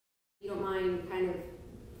Don't mind kind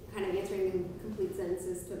of answering in complete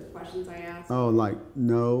sentences to the questions I ask. Oh, like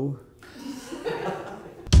no.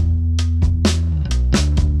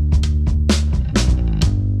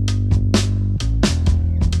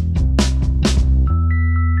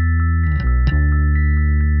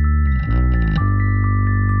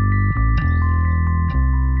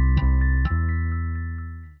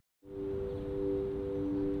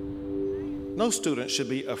 No student should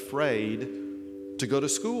be afraid to go to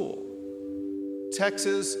school.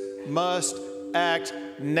 Texas must act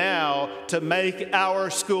now to make our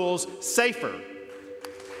schools safer.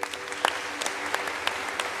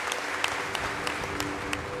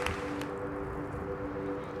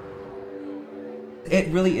 It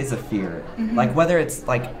really is a fear. Like whether it's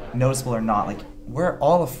like noticeable or not, like we're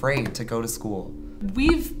all afraid to go to school.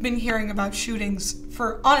 We've been hearing about shootings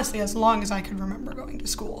for honestly as long as I can remember going to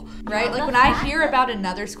school. Right? Like when I hear about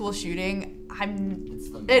another school shooting,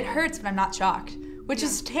 it hurts, but I'm not shocked. Which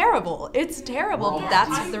is terrible. It's terrible, but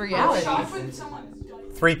that's the reality.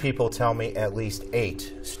 3 people tell me at least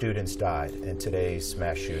 8 students died in today's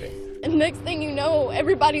mass shooting. And next thing you know,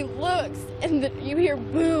 everybody looks and you hear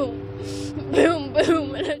boom, boom,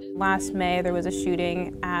 boom. Last May, there was a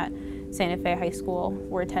shooting at Santa Fe High School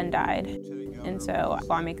where 10 died. And so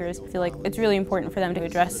lawmakers feel like it's really important for them to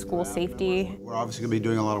address school safety. We're obviously going to be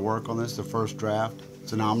doing a lot of work on this, the first draft.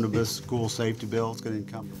 It's an omnibus school safety bill. It's going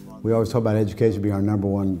to come. We always talk about education being our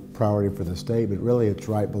 #1 priority for the state, but really it's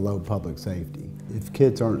right below public safety. If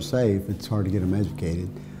kids aren't safe, it's hard to get them educated.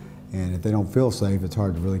 And if they don't feel safe, it's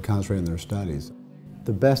hard to really concentrate on their studies.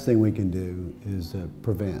 The best thing we can do is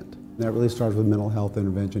prevent. That really starts with mental health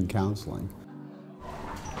intervention counseling.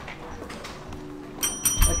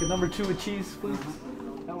 Like a number 2 with cheese, please.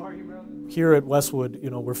 How are you, bro? Here at Westwood,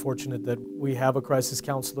 we're fortunate that we have a crisis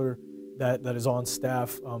counselor that is on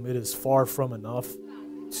staff. It is far from enough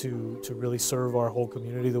to really serve our whole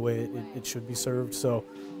community the way it should be served. So,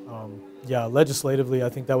 yeah, legislatively, I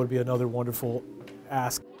think that would be another wonderful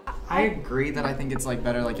ask. I agree that I think it's like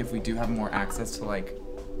better like if we do have more access to like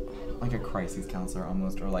a crisis counselor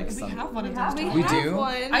almost, or like We some. have one of those. We do?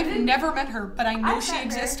 I've never met her, but I know she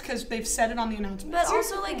exists because they've said it on the announcement. But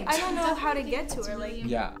also, like, I don't know how to get to her. Like,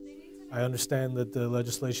 Yeah. I understand that the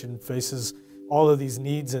legislation faces all of these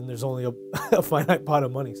needs and there's only a finite pot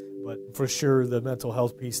of money. But for sure, the mental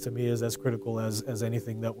health piece to me is as critical as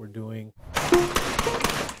anything that we're doing.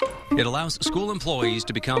 It allows school employees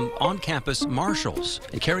to become on-campus marshals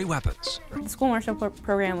and carry weapons. The school marshal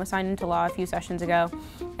program was signed into law a few sessions ago,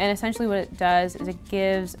 and essentially what it does is it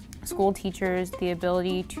gives school teachers the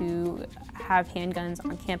ability to have handguns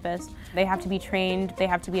on campus. They have to be trained, they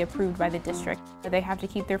have to be approved by the district. They have to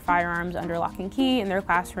keep their firearms under lock and key in their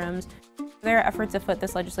classrooms. There are efforts afoot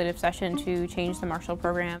this legislative session to change the marshal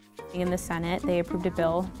program. In the Senate, they approved a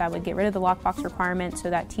bill that would get rid of the lockbox requirement so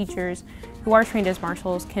that teachers who are trained as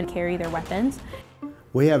marshals can carry their weapons.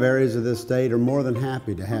 We have areas of this state are more than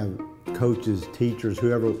happy to have coaches, teachers,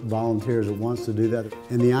 whoever volunteers that wants to do that.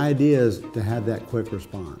 And the idea is to have that quick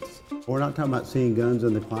response. We're not talking about seeing guns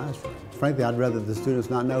in the classroom. Frankly, I'd rather the students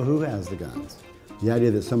not know who has the guns. The idea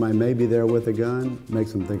that somebody may be there with a gun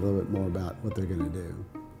makes them think a little bit more about what they're going to do.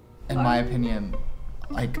 In my opinion,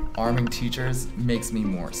 like arming teachers makes me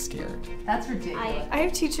more scared. That's ridiculous. I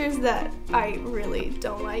have teachers that I really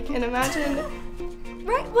don't like, and imagine,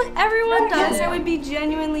 right, what everyone does, I would be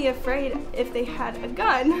genuinely afraid if they had a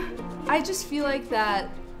gun. I just feel like that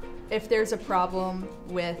if there's a problem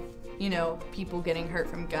with, people getting hurt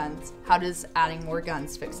from guns, how does adding more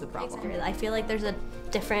guns fix the problem? I feel like there's a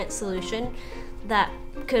different solution that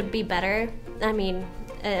could be better. I mean,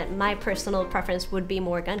 my personal preference would be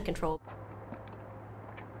more gun control.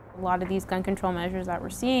 A lot of these gun control measures that we're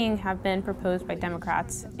seeing have been proposed by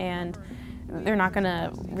Democrats, and they're not going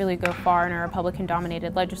to really go far in a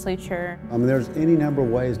Republican-dominated legislature. I mean, there's any number of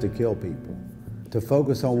ways to kill people. To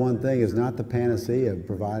focus on one thing is not the panacea of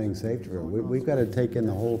providing safety. We've got to take in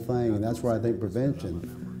the whole thing, and that's where I think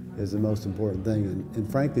prevention is the most important thing.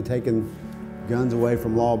 And frankly, taking guns away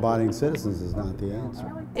from law-abiding citizens is not the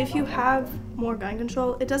answer. If you have more gun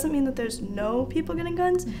control, it doesn't mean that there's no people getting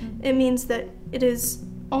guns. It means that it is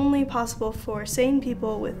only possible for sane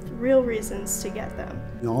people with real reasons to get them.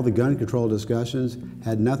 All the gun control discussions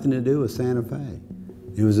had nothing to do with Santa Fe.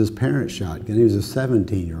 It was his parents' shotgun. He was a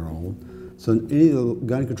 17-year-old. So any of the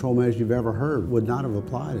gun control measures you've ever heard would not have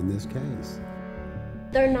applied in this case.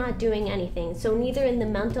 They're not doing anything. So neither in the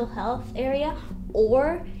mental health area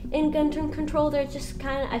or in gun control, they're just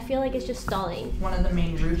I feel like it's just stalling. One of the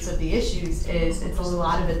main roots of the issues is it's a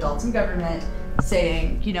lot of adults in government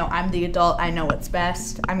saying, I'm the adult, I know what's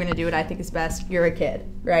best, I'm gonna do what I think is best, you're a kid,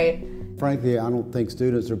 right? frankly, I don't think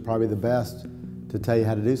students are probably the best to tell you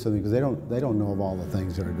how to do something because they don't know of all the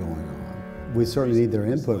things that are going on. We certainly need their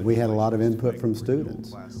input. We had a lot of input from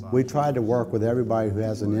students. We tried to work with everybody who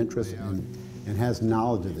has an interest and has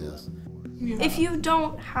knowledge of this. If you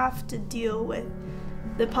don't have to deal with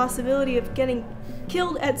the possibility of getting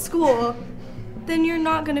killed at school, then you're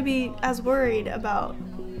not going to be as worried about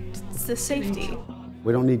the safety.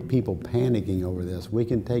 We don't need people panicking over this. We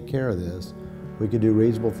can take care of this. We can do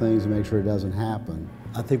reasonable things to make sure it doesn't happen.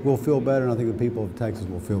 I think we'll feel better, and I think the people of Texas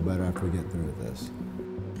will feel better after we get through with this.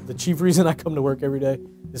 The chief reason I come to work every day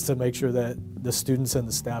is to make sure that the students and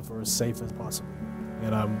the staff are as safe as possible.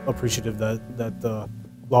 And I'm appreciative that the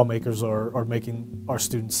lawmakers are making our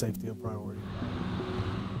students' safety a priority.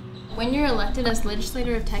 When you're elected as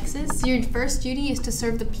legislator of Texas, your first duty is to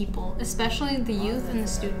serve the people, especially the youth and the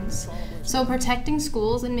students. So protecting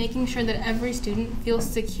schools and making sure that every student feels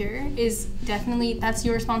secure is definitely, that's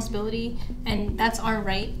your responsibility, and that's our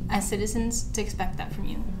right as citizens to expect that from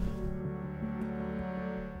you.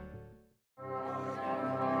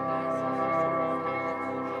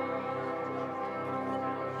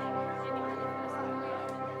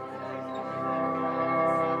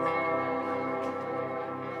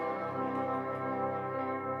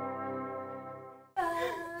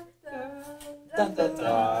 Da da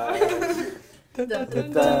da. Da da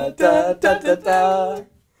da da da da da.